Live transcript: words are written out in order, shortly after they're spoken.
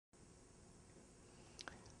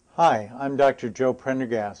Hi, I'm Dr. Joe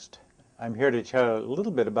Prendergast. I'm here to tell you a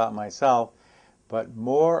little bit about myself, but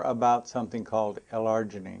more about something called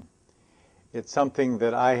L-arginine. It's something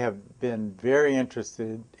that I have been very interested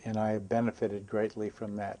in, and I have benefited greatly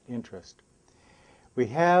from that interest. We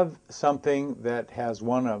have something that has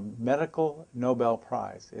won a medical Nobel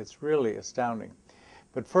Prize. It's really astounding.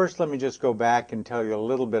 But first, let me just go back and tell you a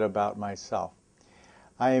little bit about myself.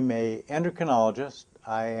 I am an endocrinologist.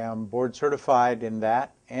 I am board certified in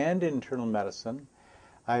that and internal medicine.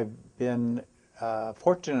 I've been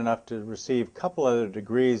fortunate enough to receive a couple other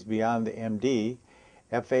degrees beyond the MD,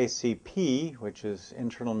 FACP, which is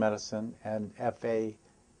internal medicine, and FAACE,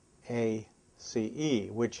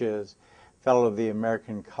 which is Fellow of the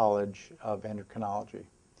American College of Endocrinology.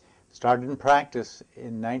 Started in practice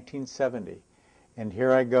in 1970, and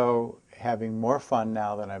here I go having more fun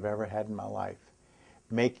now than I've ever had in my life,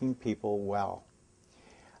 making people well.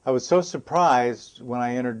 I was so surprised when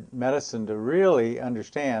I entered medicine to really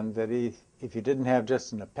understand that if you didn't have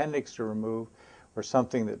just an appendix to remove or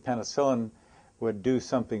something that penicillin would do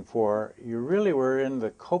something for, you really were in the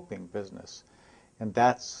coping business. And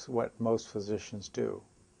that's what most physicians do.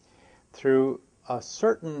 Through a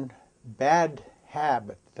certain bad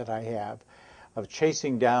habit that I have of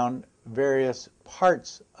chasing down various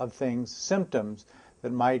parts of things, symptoms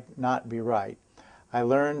that might not be right, I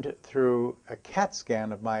learned through a CAT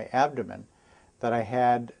scan of my abdomen that I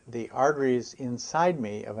had the arteries inside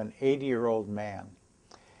me of an 80-year-old man.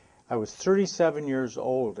 I was 37 years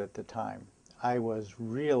old at the time. I was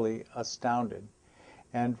really astounded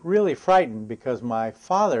and really frightened because my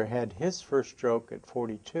father had his first stroke at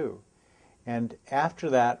 42, and after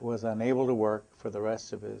that was unable to work for the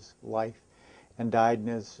rest of his life and died in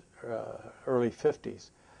his early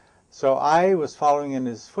 50s. So I was following in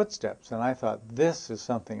his footsteps, and I thought, this is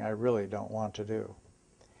something I really don't want to do.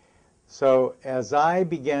 So as I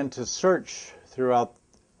began to search throughout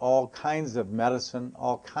all kinds of medicine,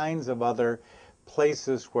 all kinds of other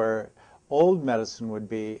places where old medicine would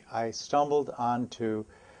be, I stumbled onto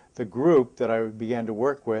the group that I began to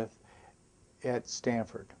work with at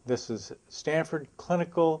Stanford. This is Stanford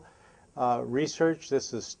Clinical Research.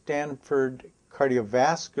 This is Stanford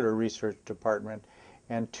Cardiovascular Research Department.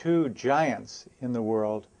 And two giants in the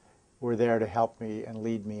world were there to help me and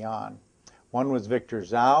lead me on. One was Victor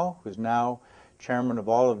Zhao, who's now chairman of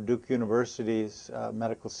all of Duke University's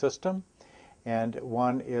medical system, and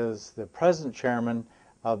one is the present chairman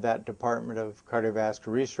of that Department of Cardiovascular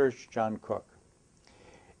Research, John Cook.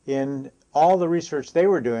 In all the research they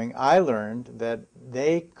were doing, I learned that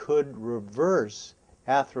they could reverse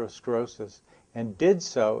atherosclerosis and did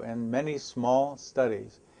so in many small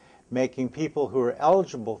studies, making people who are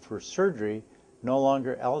eligible for surgery no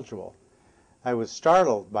longer eligible. I was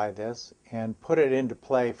startled by this and put it into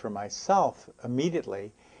play for myself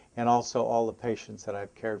immediately, and also all the patients that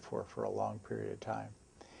I've cared for a long period of time.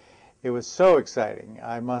 It was so exciting,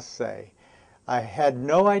 I must say. I had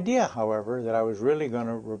no idea, however, that I was really going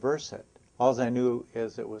to reverse it. All I knew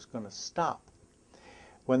is it was going to stop.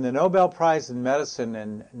 When the Nobel Prize in Medicine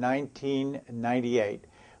in 1998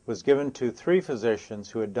 was given to three physicians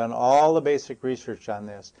who had done all the basic research on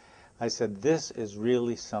this, I said, this is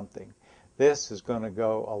really something. This is going to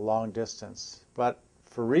go a long distance. But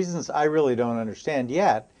for reasons I really don't understand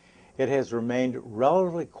yet, it has remained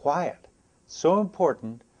relatively quiet. So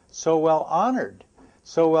important, so well honored,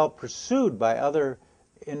 so well pursued by other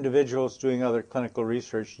individuals doing other clinical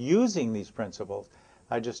research using these principles.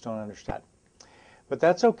 I just don't understand. But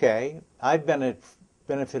that's okay. I've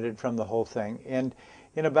benefited from the whole thing. And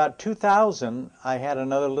in about 2000, I had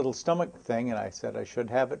another little stomach thing, and I said I should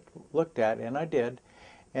have it looked at, and I did.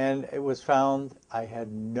 And it was found I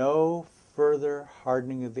had no further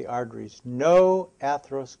hardening of the arteries, no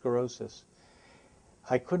atherosclerosis.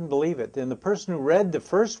 I couldn't believe it. And the person who read the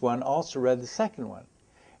first one also read the second one.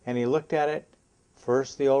 And he looked at it,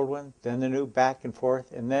 first the old one, then the new, back and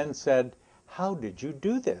forth, and then said, how did you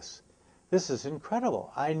do this? This is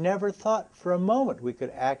incredible. I never thought for a moment we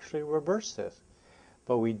could actually reverse this.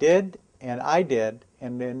 But we did, and I did,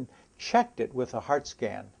 and then checked it with a heart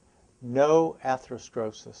scan. No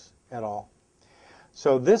atherosclerosis at all.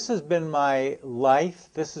 So this has been my life.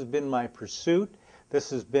 This has been my pursuit. This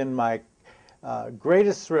has been my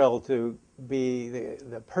greatest thrill to be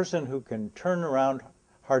the person who can turn around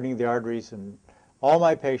hardening the arteries in all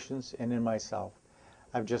my patients and in myself.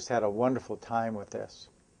 I've just had a wonderful time with this.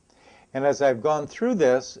 And as I've gone through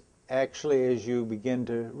this, actually, as you begin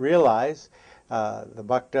to realize, the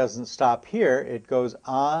buck doesn't stop here. It goes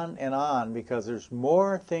on and on because there's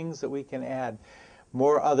more things that we can add,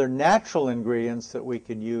 more other natural ingredients that we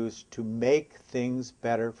can use to make things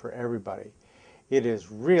better for everybody. It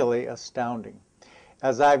is really astounding.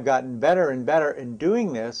 As I've gotten better and better in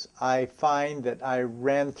doing this, I find that I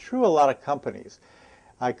ran through a lot of companies.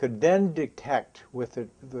 I could then detect with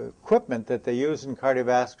the equipment that they use in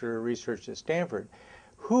cardiovascular research at Stanford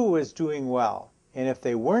who was doing well. And if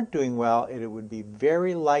they weren't doing well, it would be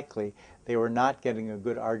very likely they were not getting a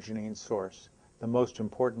good arginine source, the most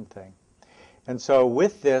important thing. And so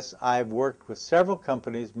with this, I've worked with several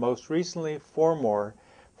companies, most recently ForMor.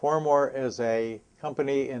 ForMor is a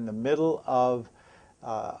company in the middle of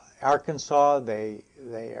Arkansas. They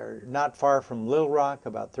are not far from Little Rock,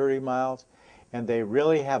 about 30 miles, and they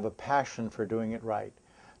really have a passion for doing it right.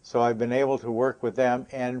 So I've been able to work with them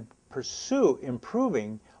and pursue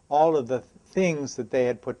improving all of the things that they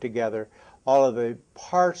had put together, all of the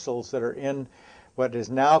parcels that are in what is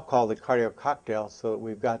now called the cardio cocktail, so that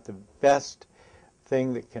we've got the best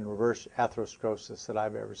thing that can reverse atherosclerosis that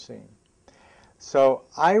I've ever seen. So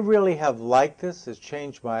I really have liked this. It's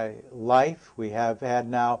changed my life. We have had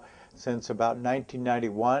now, since about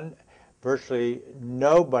 1991, virtually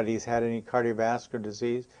nobody's had any cardiovascular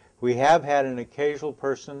disease. We have had an occasional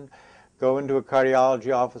person go into a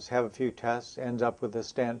cardiology office, have a few tests, ends up with a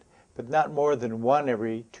stent, but not more than one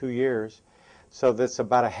every 2 years. So that's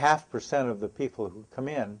about 0.5% of the people who come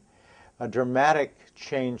in. A dramatic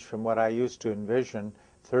change from what I used to envision.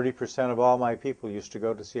 30% of all my people used to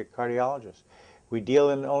go to see a cardiologist. We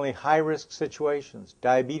deal in only high-risk situations,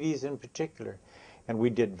 diabetes in particular, and we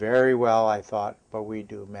did very well, I thought, but we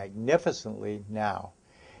do magnificently now.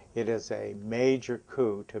 It is a major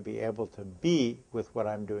coup to be able to be with what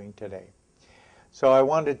I'm doing today. So I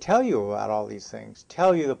wanted to tell you about all these things,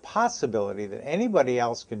 tell you the possibility that anybody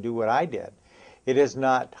else can do what I did. It is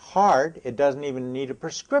not hard, it doesn't even need a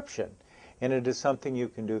prescription, and it is something you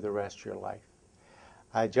can do the rest of your life.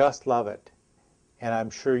 I just love it, and I'm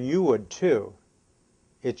sure you would too.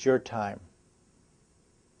 It's your time.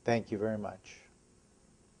 Thank you very much.